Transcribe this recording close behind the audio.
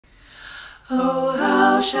Oh,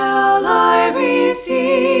 how shall I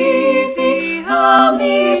receive thee, how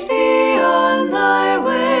meet thee on thy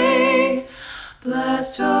way?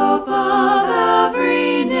 Blessed hope of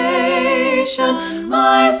every nation,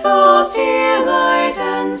 my soul's delight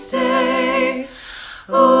and stay.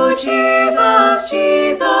 O Jesus,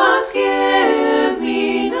 Jesus, give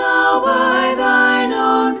me now by thine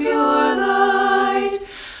own pure light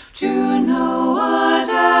to know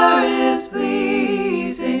whate'er is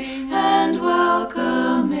pleasing and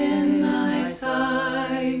welcome in thy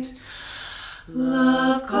sight.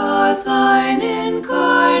 Love caused thine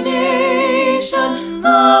incarnation,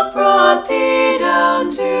 love brought thee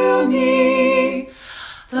down to me.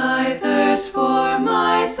 Thy thirst for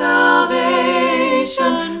my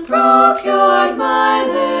salvation procured my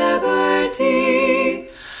liberty.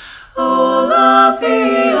 O love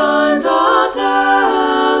beyond all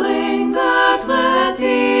telling, that led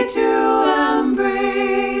thee to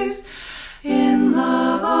embrace, in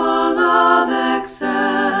love all love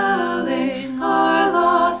excelling, our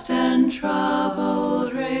lost and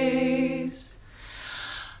troubled race.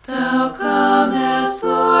 Thou comest,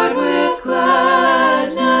 Lord, with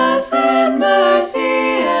gladness, in mercy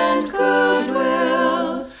and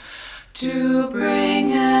goodwill, to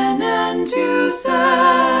bring an end to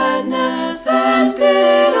sadness and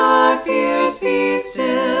bid our fears be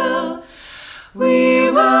still. We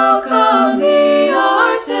welcome thee,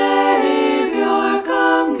 our Saviour,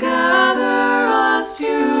 come gather us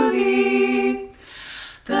to thee,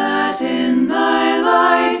 that in thy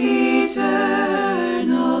light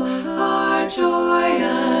eternal our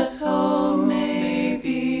joyous home